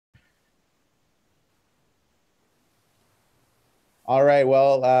All right.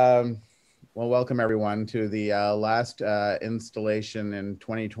 Well, welcome everyone to the last installation in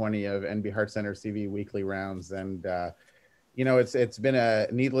 2020 of NB Heart Center CV Weekly Rounds. And it's been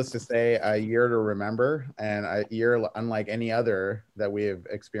needless to say, a year to remember, and a year unlike any other that we have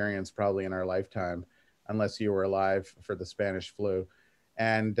experienced probably in our lifetime, unless you were alive for the Spanish flu.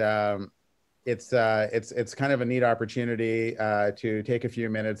 And it's kind of a neat opportunity to take a few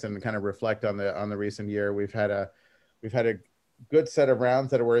minutes and kind of reflect on the recent year. We've had a good set of rounds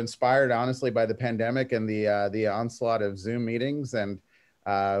that were inspired, honestly, by the pandemic and the onslaught of Zoom meetings, and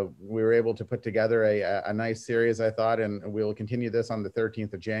we were able to put together a nice series, I thought, and we will continue this on the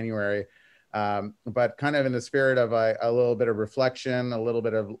 13th of January. But kind of in the spirit of a little bit of reflection, a little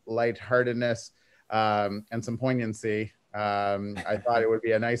bit of lightheartedness, and some poignancy. I thought it would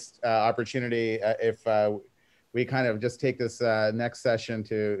be a nice opportunity if we kind of just take this next session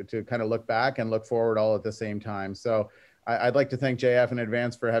to kind of look back and look forward all at the same time. So I'd like to thank JF in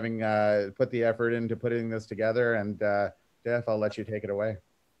advance for having put the effort into putting this together. And JF, I'll let you take it away.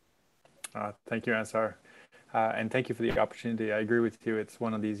 Thank you, Ansar. And thank you for the opportunity. I agree with you. It's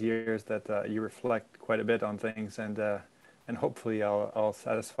one of these years that you reflect quite a bit on things, and hopefully I'll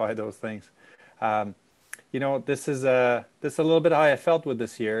satisfy those things. This is a little bit how I felt with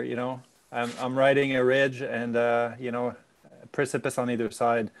this year. I'm riding a ridge and precipice on either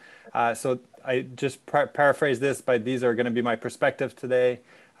side. So I just paraphrase this, but these are going to be my perspectives today.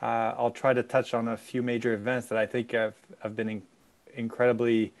 I'll try to touch on a few major events that I think have been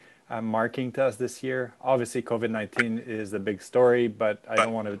incredibly marking to us this year. Obviously, COVID-19 is the big story, but I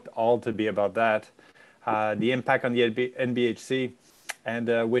don't want it all to be about that. The impact on the NBHC,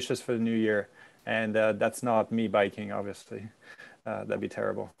 and wishes for the new year. And that's not me biking, obviously. That'd be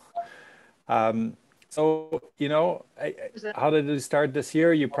terrible. So, how did it start this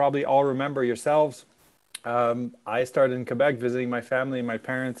year? You probably all remember yourselves. I started in Quebec visiting my family and my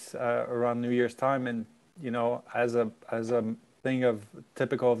parents around New Year's time. And, as a thing of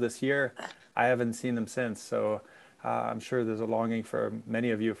typical of this year, I haven't seen them since. So I'm sure there's a longing for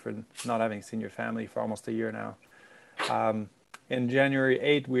many of you for not having seen your family for almost a year now. In January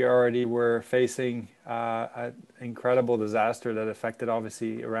 8th, we already were facing an incredible disaster that affected,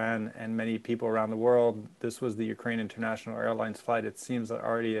 obviously, Iran and many people around the world. This was the Ukraine International Airlines flight. It seems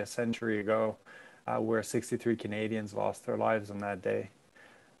already a century ago, where 63 Canadians lost their lives on that day.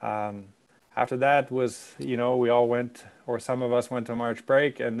 After that was, we all went, or some of us went to March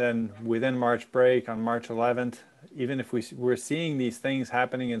break, and then within March break, on March 11th, even if we were seeing these things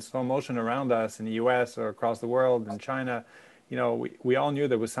happening in slow motion around us in the US or across the world, in China, we all knew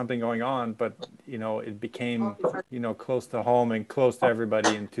there was something going on, but, it became, close to home and close to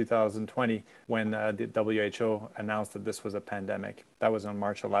everybody in 2020 when the WHO announced that this was a pandemic. That was on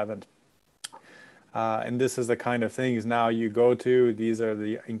March 11th. And this is the kind of things now you go to. These are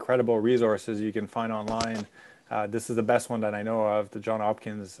the incredible resources you can find online. This is the best one that I know of, the Johns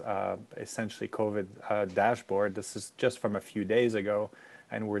Hopkins essentially COVID dashboard. This is just from a few days ago,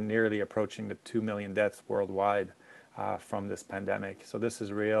 and we're nearly approaching the 2 million deaths worldwide from this pandemic. So this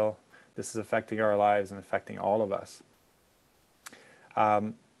is real. This is affecting our lives and affecting all of us.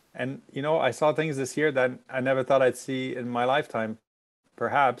 And, I saw things this year that I never thought I'd see in my lifetime,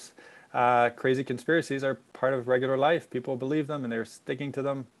 perhaps. Crazy conspiracies are part of regular life. People believe them and they're sticking to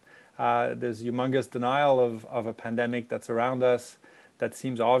them. There's humongous denial of a pandemic that's around us that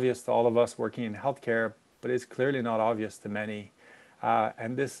seems obvious to all of us working in healthcare, but it's clearly not obvious to many.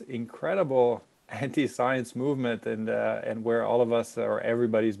 And this incredible anti-science movement and where all of us or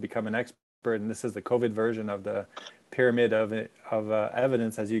everybody's become an expert, and this is the COVID version of the pyramid of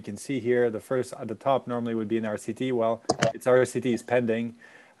evidence, as you can see here. The first at the top normally would be an RCT. Well, its RCT is pending,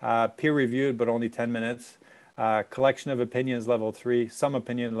 peer-reviewed, but only 10 minutes. Collection of opinions level 3, some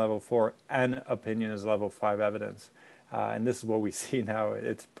opinion level 4, and opinion is level 5 evidence. And this is what we see now.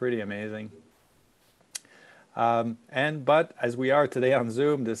 It's pretty amazing. But as we are today on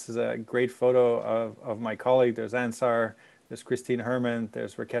Zoom, this is a great photo of my colleague. There's Ansar, there's Christine Herman,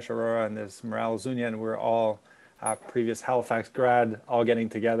 there's Rakesh Arora, and there's Maral Zunia, and we're all previous Halifax grad, all getting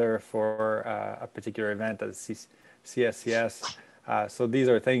together for a particular event at CSCS. So these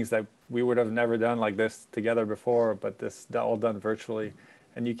are things that we would have never done like this together before, but this all done virtually.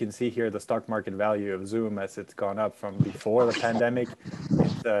 And you can see here the stock market value of Zoom as it's gone up from before the pandemic.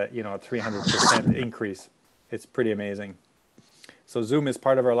 It's a 300% increase. It's pretty amazing. So Zoom is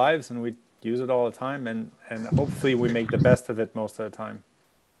part of our lives, and we use it all the time, and hopefully we make the best of it most of the time.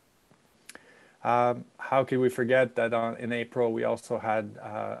 How could we forget that in April we also had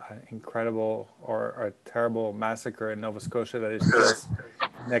an incredible or a terrible massacre in Nova Scotia that is just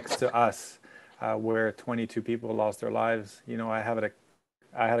next to us. where 22 people lost their lives. You know, I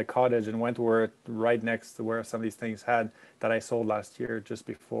had a cottage in Wentworth right next to where some of these things had that I sold last year just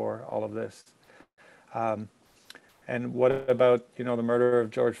before all of this. And what about, you know, the murder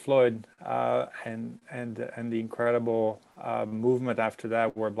of George Floyd, and the incredible movement after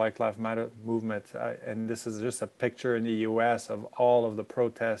that, where Black Lives Matter movement, and this is just a picture in the U.S. of all of the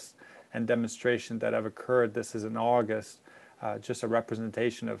protests and demonstrations that have occurred. This is in August, just a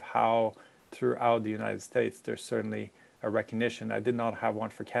representation of how throughout the United States there's certainly a recognition. I did not have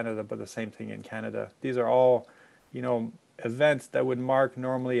one for Canada, but the same thing in Canada. These are all, you know, events that would mark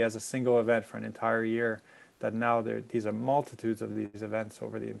normally as a single event for an entire year, that now these are multitudes of these events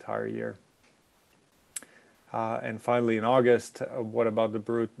over the entire year. And finally, in August, what about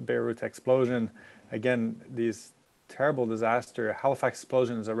the Beirut explosion? Again, these terrible disaster. Halifax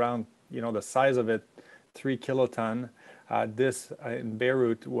explosion is around, you know, the size of it, 3 kiloton. This in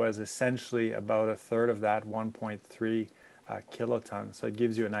Beirut was essentially about a third of that, 1.3 kiloton. So it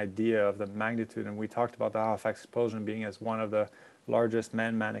gives you an idea of the magnitude. And we talked about the Halifax explosion being as one of the largest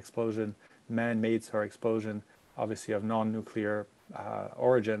man-made explosion, obviously of non-nuclear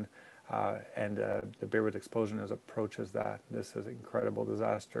origin. And the Beirut explosion approaches that. This is an incredible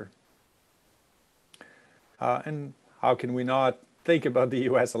disaster. And how can we not think about the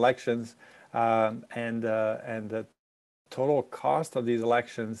U.S. elections and the total cost of these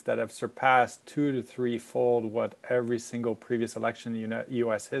elections that have surpassed 2 to 3-fold what every single previous election in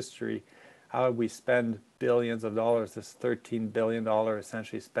U.S. history? How we spend billions of dollars, this $13 billion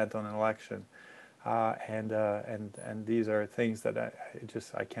essentially spent on an election. And these are things that I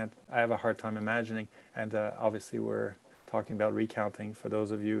have a hard time imagining. And obviously we're talking about recounting, for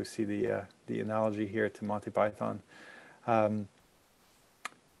those of you who see the analogy here to Monty Python. And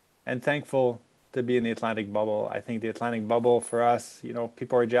thankful to be in the Atlantic bubble. I think the Atlantic bubble for us, you know,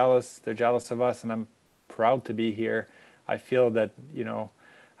 people are jealous. They're jealous of us, and I'm proud to be here. I feel that, you know,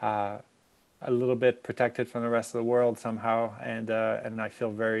 a little bit protected from the rest of the world somehow, and I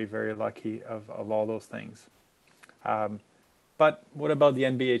feel very, very lucky of all those things. But what about the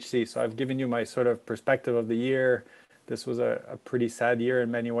NBHC? So I've given you my sort of perspective of the year. This was a pretty sad year in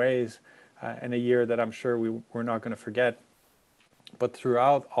many ways, and a year that I'm sure we're not going to forget. But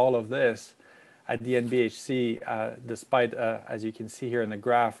throughout all of this, at the NBHC, despite, as you can see here in the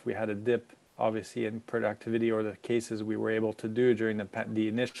graph, we had a dip, obviously, in productivity or the cases we were able to do during the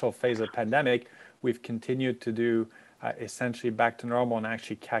initial phase of pandemic. We've continued to do essentially back to normal and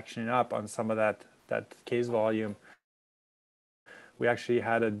actually catching up on some of that case volume. We actually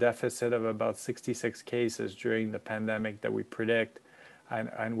had a deficit of about 66 cases during the pandemic that we predict.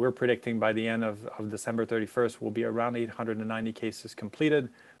 And we're predicting by the end of December 31st, we'll be around 890 cases completed.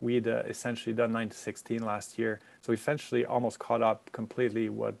 We'd essentially done 916 last year. So essentially almost caught up completely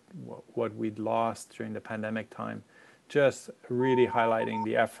what we'd lost during the pandemic time. Just really highlighting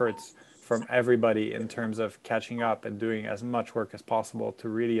the efforts from everybody in terms of catching up and doing as much work as possible to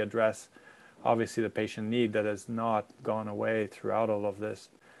really address, obviously, the patient need that has not gone away throughout all of this.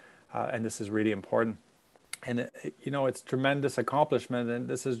 And this is really important. And, you know, it's tremendous accomplishment. And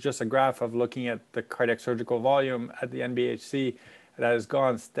this is just a graph of looking at the cardiac surgical volume at the NBHC that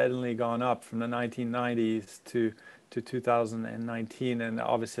has steadily gone up from the 1990s to 2019. And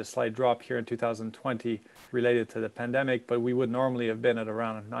obviously a slight drop here in 2020 related to the pandemic. But we would normally have been at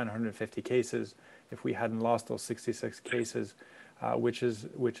around 950 cases if we hadn't lost those 66 cases, which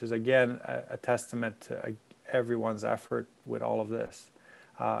is again, a testament to everyone's effort with all of this.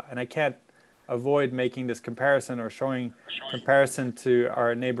 And I can't avoid making this comparison or showing comparison to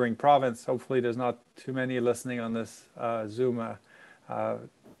our neighboring province. Hopefully there's not too many listening on this Zoom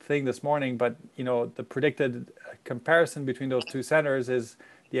thing this morning, but you know, the predicted comparison between those two centers is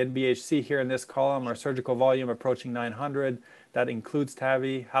the NBHC here in this column, our surgical volume approaching 900. That includes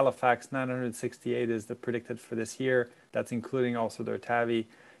TAVI. Halifax 968 is the predicted for this year. That's including also their TAVI.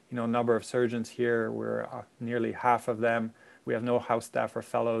 You know, number of surgeons here, we're nearly half of them. We have no house staff or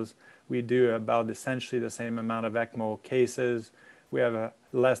fellows. We do about essentially the same amount of ECMO cases. We have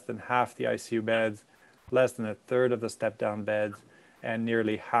less than half the ICU beds, less than a third of the step-down beds, and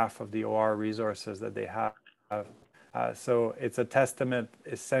nearly half of the OR resources that they have. So it's a testament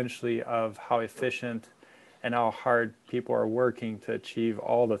essentially of how efficient and how hard people are working to achieve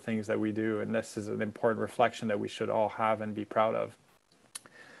all the things that we do. And this is an important reflection that we should all have and be proud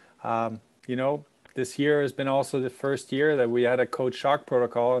of. You know, this year has been also the first year that we had a code shock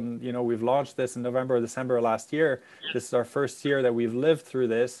protocol. And, you know, we've launched this in November or December last year. This is our first year that we've lived through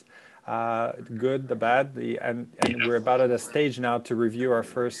this, good, the bad, and we're about at a stage now to review our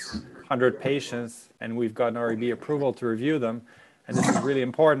first 100 patients, and we've gotten REB approval to review them. And this is really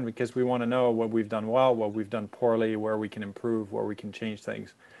important because we want to know what we've done well, what we've done poorly, where we can improve, where we can change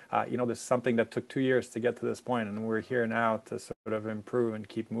things. This is something that took 2 years to get to this point, and we're here now to sort of improve and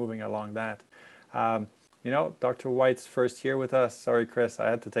keep moving along that. Dr. White's first year with us. Sorry, Chris, I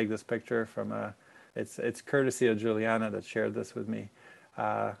had to take this picture from it's courtesy of Juliana that shared this with me.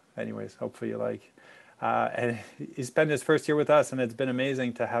 Anyways, hopefully you like. And he spent his first year with us, and it's been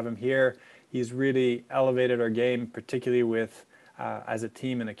amazing to have him here. He's really elevated our game, particularly with as a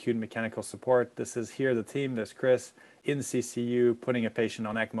team in acute mechanical support. This is here the team. There's Chris in CCU putting a patient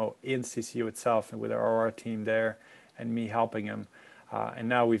on ECMO in CCU itself, and with our OR team there, and me helping him. And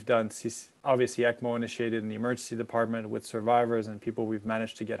now we've done obviously ECMO initiated in the emergency department with survivors and people we've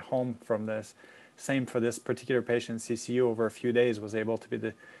managed to get home from this. Same for this particular patient. CCU over a few days was able to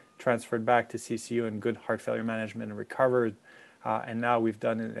be transferred back to CCU in good heart failure management and recovered. And now we've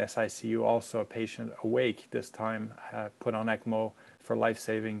done in SICU also a patient awake this time, put on ECMO for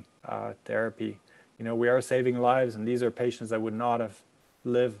life-saving therapy. We are saving lives, and these are patients that would not have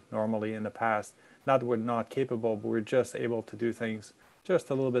lived normally in the past. Not that we're not capable, but we're just able to do things just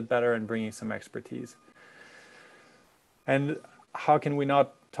a little bit better and bringing some expertise. And how can we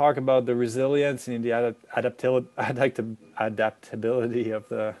not talk about the resilience and the adaptability of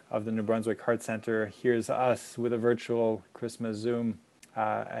the New Brunswick Heart Center? Here's us with a virtual Christmas Zoom.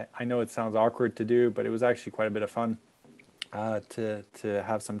 I know it sounds awkward to do, but it was actually quite a bit of fun to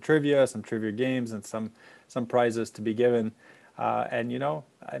have some trivia games, and some prizes to be given. And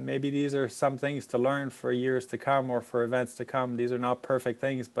maybe these are some things to learn for years to come or for events to come. These are not perfect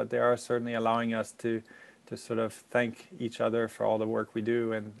things, but they are certainly allowing us to sort of thank each other for all the work we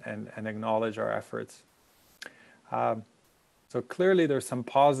do and acknowledge our efforts. So clearly there's some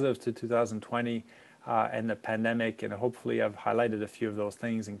positives to 2020 and the pandemic, and hopefully I've highlighted a few of those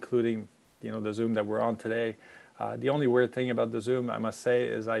things, including the Zoom that we're on today. The only weird thing about the Zoom, I must say,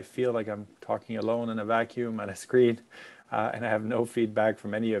 is I feel like I'm talking alone in a vacuum at a screen, and I have no feedback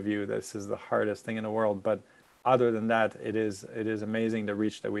from any of you. This is the hardest thing in the world, but other than that, it is amazing the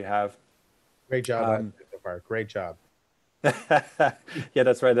reach that we have. Great job so far. Great job. Yeah,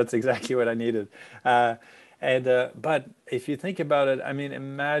 that's right. That's exactly what I needed. But if you think about it, I mean,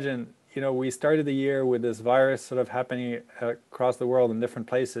 imagine, we started the year with this virus sort of happening across the world in different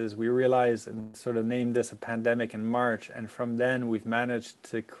places. We realized and sort of named this a pandemic in March. And from then we've managed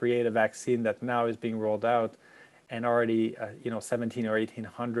to create a vaccine that now is being rolled out. And already, 17 or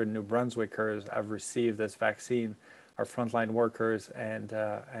 1,800 New Brunswickers have received this vaccine. Our frontline workers and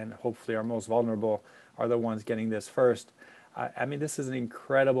hopefully our most vulnerable are the ones getting this first. I mean, this is an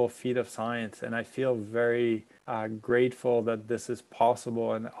incredible feat of science, and I feel very grateful that this is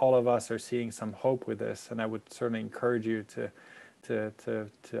possible, and all of us are seeing some hope with this. And I would certainly encourage you to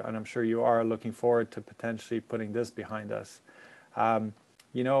and I'm sure you are looking forward to potentially putting this behind us. The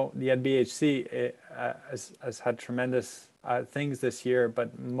NBHC has had tremendous things this year,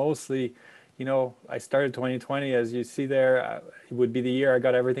 but mostly, I started 2020, as you see there, it would be the year I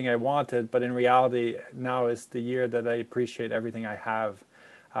got everything I wanted, but in reality, now is the year that I appreciate everything I have.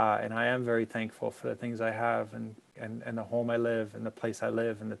 And I am very thankful for the things I have and the home I live and the place I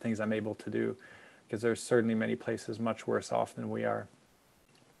live and the things I'm able to do, because there's certainly many places much worse off than we are.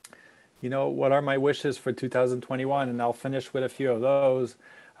 What are my wishes for 2021? And I'll finish with a few of those.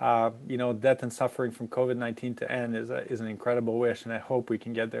 Death and suffering from COVID-19 to end is an incredible wish, and I hope we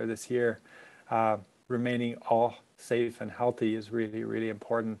can get there this year. Remaining all safe and healthy is really, really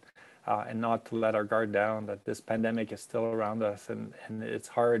important, and not to let our guard down, that this pandemic is still around us, and it's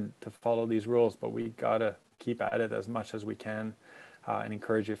hard to follow these rules, but we gotta keep at it as much as we can, and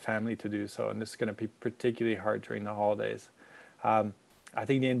encourage your family to do so. And this is going to be particularly hard during the holidays. I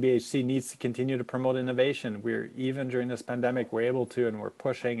think the NBHC needs to continue to promote innovation. Even during this pandemic, we're able to, and we're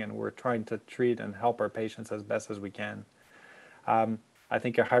pushing, and we're trying to treat and help our patients as best as we can. I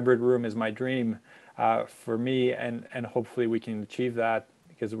think a hybrid room is my dream for me, and hopefully we can achieve that,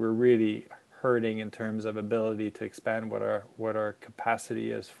 because we're really hurting in terms of ability to expand what our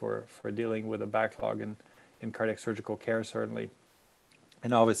capacity is for dealing with a backlog in cardiac surgical care, certainly,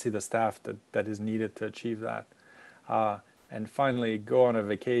 and obviously the staff that is needed to achieve that. And finally, go on a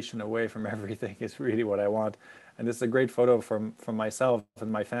vacation away from everything is really what I want. And this is a great photo from myself and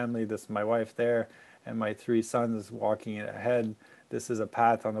my family. This is my wife there and my 3 sons walking ahead. This is a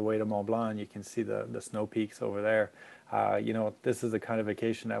path on the way to Mont Blanc. You can see the snow peaks over there. This is the kind of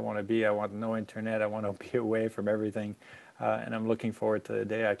vacation I want to be. I want no internet. I want to be away from everything. And I'm looking forward to the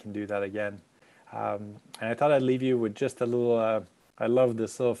day I can do that again. And I thought I'd leave you with just a little... I love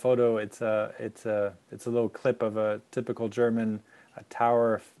this little photo. It's a little clip of a typical German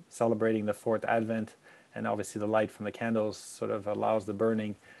tower celebrating the 4th Advent. and obviously the light from the candles sort of allows the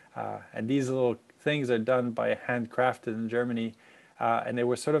burning. And these little things are done by handcrafted in Germany, and they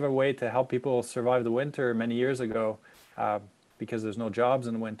were sort of a way to help people survive the winter many years ago, because there's no jobs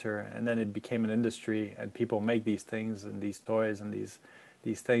in winter. And then it became an industry, and people make these things and these toys and these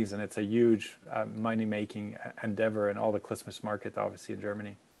things, and it's a huge money-making endeavor in all the Christmas market, obviously, in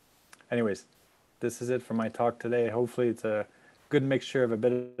Germany. Anyways, this is it for my talk today. Hopefully it's a good mixture of a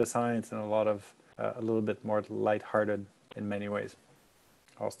bit of science and a little bit more lighthearted in many ways.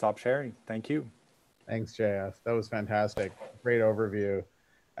 I'll stop sharing. Thank you. Thanks, JF. That was fantastic. Great overview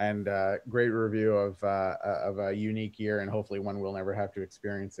and great review of a unique year, and hopefully one we'll never have to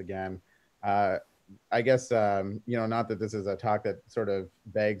experience again. I guess not that this is a talk that sort of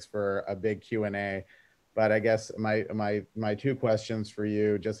begs for a big Q&A, but I guess my two questions for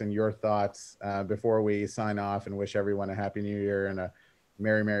you, just in your thoughts before we sign off and wish everyone a happy New Year and a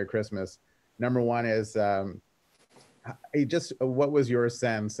Merry Christmas. Number one is just what was your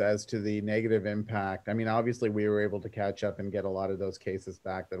sense as to the negative impact? I mean, obviously we were able to catch up and get a lot of those cases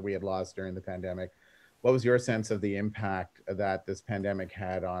back that we had lost during the pandemic. What was your sense of the impact that this pandemic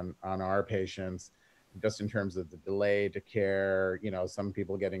had on our patients, just in terms of the delay to care, some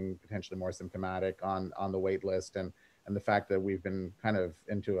people getting potentially more symptomatic on the wait list, and the fact that we've been kind of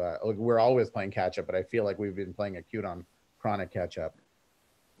we're always playing catch up, but I feel like we've been playing acute on chronic catch up.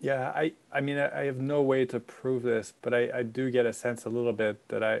 Yeah, I mean, I have no way to prove this, but I do get a sense a little bit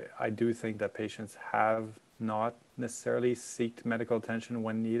that I do think that patients have not necessarily sought medical attention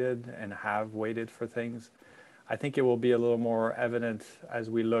when needed and have waited for things. I think it will be a little more evident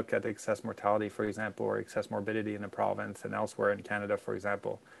as we look at excess mortality, for example, or excess morbidity in the province and elsewhere in Canada, for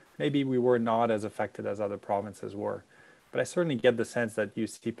example. Maybe we were not as affected as other provinces were, but I certainly get the sense that you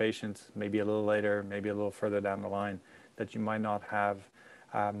see patients maybe a little later, maybe a little further down the line, that you might not have.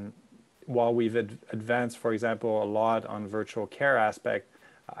 While we've advanced, for example, a lot on virtual care aspect,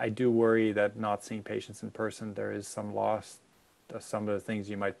 I do worry that not seeing patients in person, there is some loss of some of the things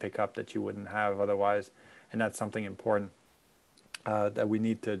you might pick up that you wouldn't have otherwise. And that's something important that we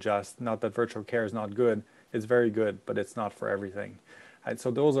need to adjust. Not that virtual care is not good, it's very good, but it's not for everything. And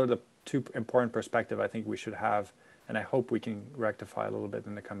so those are the two important perspectives I think we should have, and I hope we can rectify a little bit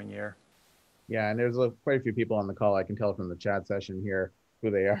in the coming year. Yeah, and there's quite a few people on the call. I can tell from the chat session here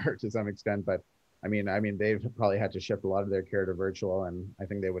who they are to some extent, but I mean, they've probably had to shift a lot of their care to virtual, and I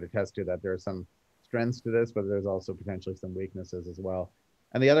think they would attest to that. There are some strengths to this, but there's also potentially some weaknesses as well.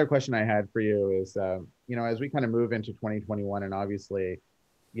 And the other question I had for you is, as we kind of move into 2021, and obviously,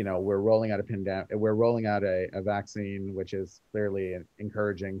 we're rolling out a pandemic, we're rolling out a vaccine, which is clearly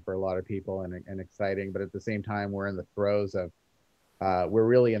encouraging for a lot of people and exciting, but at the same time, we're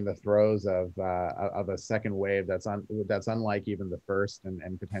really in the throes of a second wave that's unlike even the first,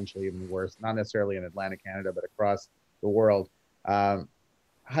 and potentially even worse, not necessarily in Atlantic Canada, but across the world.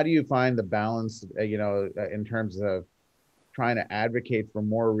 How do you find the balance, in terms of trying to advocate for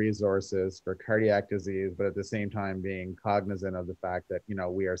more resources for cardiac disease, but at the same time being cognizant of the fact that,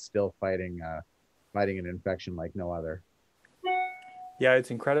 we are still fighting an infection like no other? Yeah,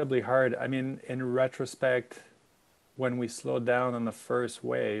 it's incredibly hard. I mean, in retrospect, when we slowed down on the first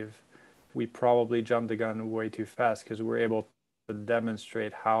wave, we probably jumped the gun way too fast because we were able to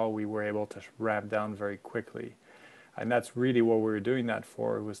demonstrate how we were able to ramp down very quickly. And that's really what we were doing that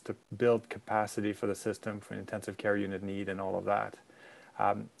for, was to build capacity for the system, for intensive care unit need and all of that.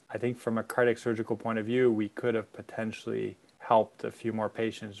 I think from a cardiac surgical point of view, we could have potentially helped a few more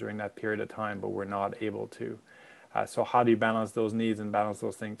patients during that period of time, but we're not able to. So how do you balance those needs and balance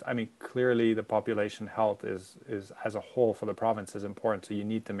those things? I mean, clearly the population health is as a whole for the province is important, so you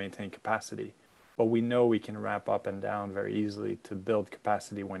need to maintain capacity. But we know we can ramp up and down very easily to build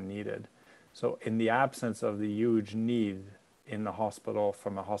capacity when needed. So in the absence of the huge need in the hospital,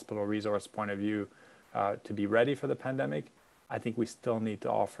 from a hospital resource point of view, to be ready for the pandemic, I think we still need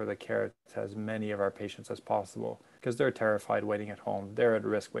to offer the care to as many of our patients as possible, because they're terrified waiting at home. They're at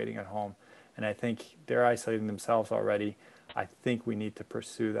risk waiting at home. And I think they're isolating themselves already. I think we need to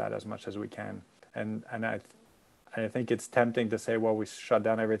pursue that as much as we can. And I think it's tempting to say, well, we shut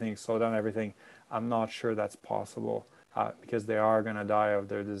down everything, slow down everything. I'm not sure that's possible. Because they are going to die of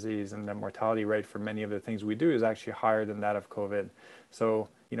their disease, and the mortality rate for many of the things we do is actually higher than that of COVID. So,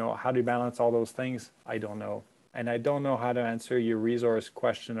 how do you balance all those things? I don't know. And I don't know how to answer your resource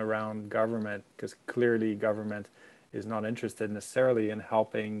question around government, because clearly government is not interested necessarily in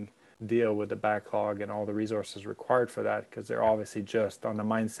helping deal with the backlog and all the resources required for that, because they're obviously just on the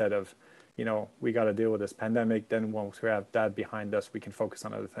mindset of, we got to deal with this pandemic. Then once we have that behind us, we can focus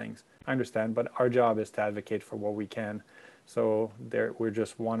on other things. I understand, but our job is to advocate for what we can So we're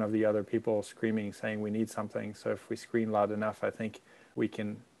just one of the other people screaming, saying we need something. So if we scream loud enough, I think we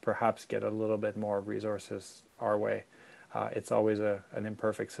can perhaps get a little bit more resources our way. It's always an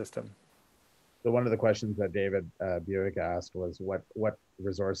imperfect system. So one of the questions that David Buick asked was what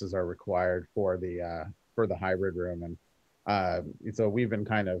resources are required for the hybrid room, and so we've been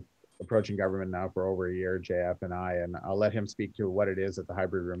kind of approaching government now for over a year, JF and I, and I'll let him speak to what it is that the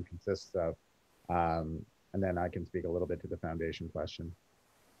hybrid room consists of, and then I can speak a little bit to the foundation question.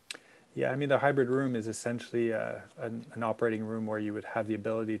 Yeah, I mean, the hybrid room is essentially an operating room where you would have the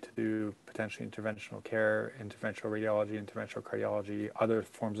ability to do potentially interventional care, interventional radiology, interventional cardiology, other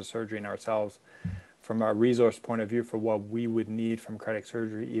forms of surgery in ourselves. From a resource point of view, for what we would need from cardiac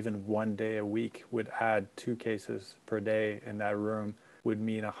surgery, even 1 day a week would add 2 cases per day in that room, would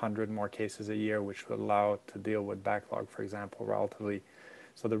mean 100 more cases a year, which would allow to deal with backlog, for example, relatively.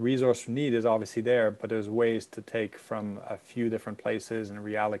 So the resource need is obviously there, but there's ways to take from a few different places and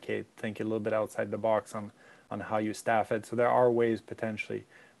reallocate, think a little bit outside the box on how you staff it. So there are ways potentially,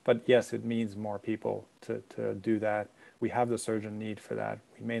 but yes, it means more people to do that. We have the surgeon need for that.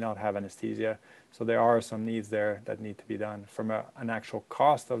 We may not have anesthesia. So there are some needs there that need to be done. From an actual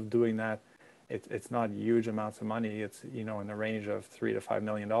cost of doing that, it's not huge amounts of money. It's, in the range of $3 to $5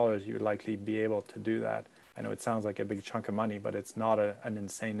 million, you would likely be able to do that. I know it sounds like a big chunk of money, but it's not an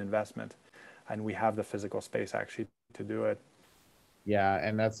insane investment. And we have the physical space actually to do it. Yeah,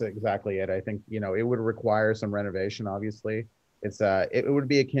 and that's exactly it. I think, it would require some renovation, obviously. It would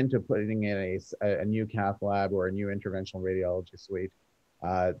be akin to putting in a new cath lab or a new interventional radiology suite.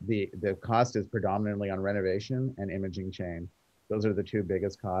 The cost is predominantly on renovation and imaging chain. Those are the two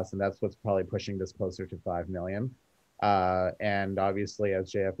biggest costs, and that's what's probably pushing this closer to 5 million. And obviously,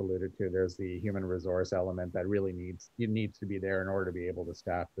 as JF alluded to, there's the human resource element that really needs to be there in order to be able to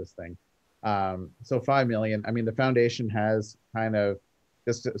staff this thing. So 5 million. I mean, the foundation has kind of,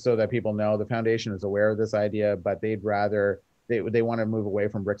 just so that people know, the foundation is aware of this idea, but they want to move away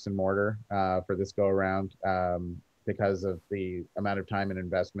from bricks and mortar for this go around, because of the amount of time and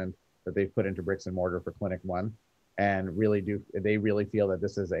investment that they've put into bricks and mortar for Clinic One, and they really feel that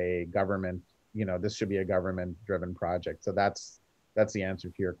this is a government, this should be a government driven project. So that's the answer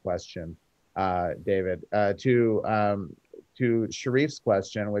to your question, David. To Sharif's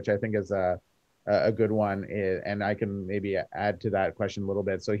question, which I think is a good one, and I can maybe add to that question a little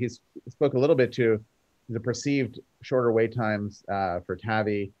bit. So he spoke a little bit to the perceived shorter wait times for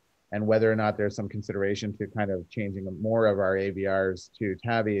TAVI, and whether or not there's some consideration to kind of changing more of our AVRs to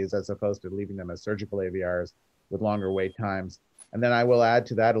TAVIs as opposed to leaving them as surgical AVRs with longer wait times. And then I will add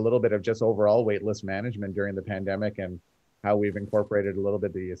to that a little bit of just overall wait list management during the pandemic, and how we've incorporated a little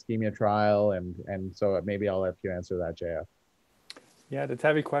bit the ischemia trial. And so maybe I'll let you answer that, JF. Yeah, the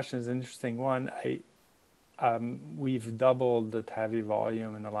TAVI question is an interesting one. We've doubled the TAVI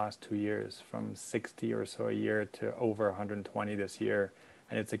volume in the last 2 years, from 60 or so a year to over 120 this year.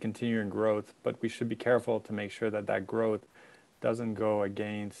 And it's a continuing growth, but we should be careful to make sure that that growth doesn't go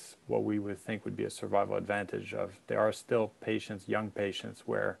against what we would think would be a survival advantage of. There are still patients, young patients,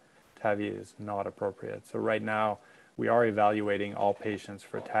 where TAVI is not appropriate. So right now, we are evaluating all patients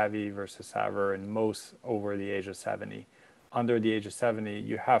for TAVI versus SAVR, and most over the age of 70. Under the age of 70,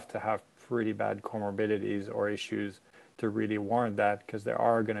 you have to have pretty bad comorbidities or issues to really warrant that, because there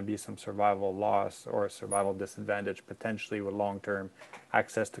are going to be some survival loss or survival disadvantage potentially with long-term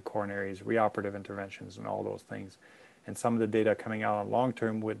access to coronaries, reoperative interventions, and all those things. And some of the data coming out on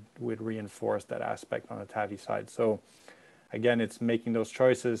long-term would reinforce that aspect on the TAVI side. So again, it's making those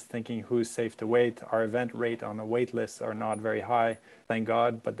choices, thinking who's safe to wait. Our event rate on the wait lists are not very high, thank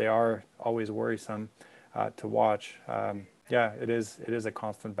God, but they are always worrisome to watch. Yeah, it is a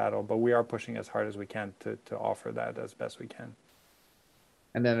constant battle, but we are pushing as hard as we can to offer that as best we can.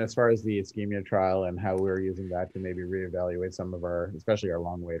 And then as far as the ischemia trial and how we're using that to maybe reevaluate some of especially our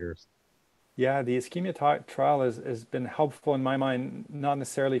long waiters. Yeah, the ischemia trial has been helpful in my mind, not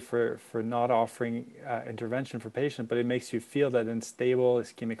necessarily for not offering intervention for patients, but it makes you feel that in stable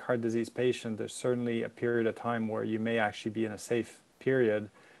ischemic heart disease patient, there's certainly a period of time where you may actually be in a safe period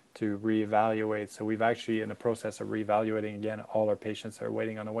to reevaluate. So we've actually in the process of reevaluating again all our patients that are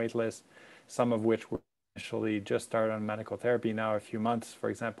waiting on a wait list, some of which were initially just started on medical therapy, now a few months, for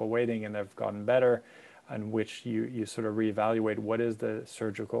example, waiting, and they've gotten better, in which you sort of reevaluate what is the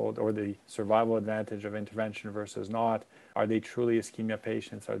surgical or the survival advantage of intervention versus not. Are they truly ischemia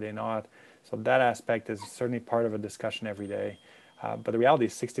patients? Are they not? So that aspect is certainly part of a discussion every day. But the reality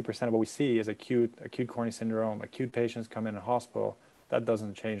is 60% of what we see is acute coronary syndrome, acute patients come in a hospital. That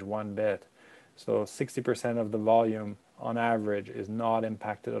doesn't change one bit. So 60% of the volume on average is not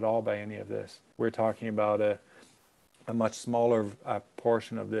impacted at all by any of this. We're talking about a a much smaller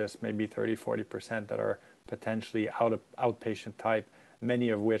portion of this, maybe 30–40%, that are potentially outpatient type, many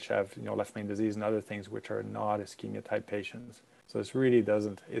of which have left main disease and other things which are not ischemia type patients. So this really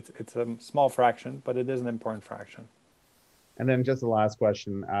doesn't, it's a small fraction, but it is an important fraction. And then just the last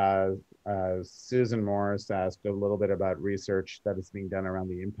question, Susan Morris asked a little bit about research that is being done around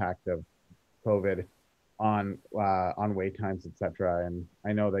the impact of COVID on wait times, et cetera. And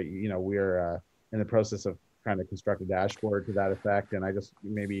I know that, we're in the process of trying to construct a dashboard to that effect. And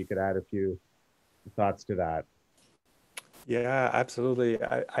maybe you could add a few thoughts to that. Yeah, absolutely.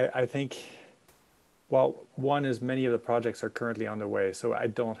 I think, well, one is many of the projects are currently underway, so I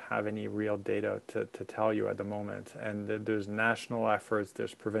don't have any real data to tell you at the moment. And there's national efforts,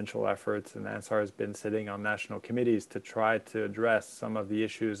 there's provincial efforts, and NSR has been sitting on national committees to try to address some of the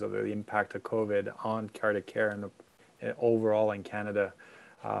issues of the impact of COVID on cardiac care and overall in Canada.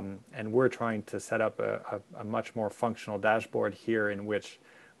 And we're trying to set up a much more functional dashboard here in which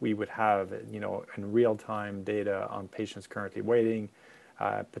we would have, in real-time data on patients currently waiting,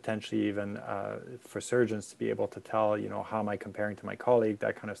 potentially even for surgeons to be able to tell, how am I comparing to my colleague,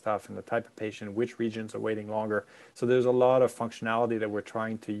 that kind of stuff, and the type of patient, which regions are waiting longer. So there's a lot of functionality that we're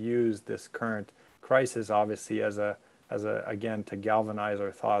trying to use this current crisis, obviously, as again, to galvanize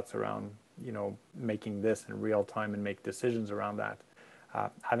our thoughts around, making this in real time and make decisions around that.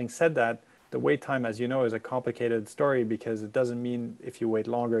 Having said that, the wait time, as you know, is a complicated story, because it doesn't mean if you wait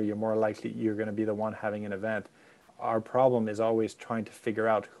longer, you're more likely you're going to be the one having an event. Our problem is always trying to figure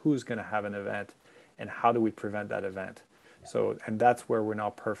out who's going to have an event and how do we prevent that event. So, and that's where we're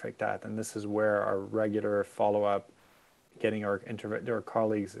not perfect at. And this is where our regular follow-up, getting our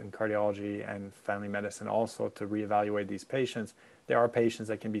colleagues in cardiology and family medicine also to reevaluate these patients. There are patients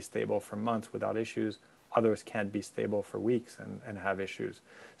that can be stable for months without issues. Others can't be stable for weeks and have issues.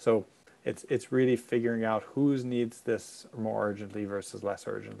 So it's really figuring out whose needs this more urgently versus less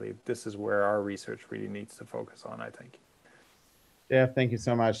urgently. This is where our research really needs to focus on, I think. Yeah, thank you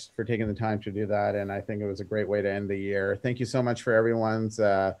so much for taking the time to do that. And I think it was a great way to end the year. Thank you so much for everyone's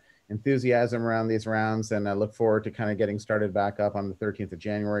enthusiasm around these rounds. And I look forward to kind of getting started back up on the 13th of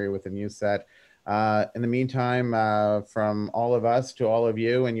January with a new set. In the meantime, from all of us to all of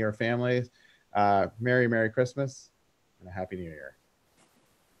you and your families, Merry Christmas and a Happy New Year.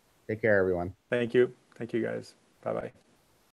 Take care, everyone. Thank you. Thank you, guys. Bye-bye.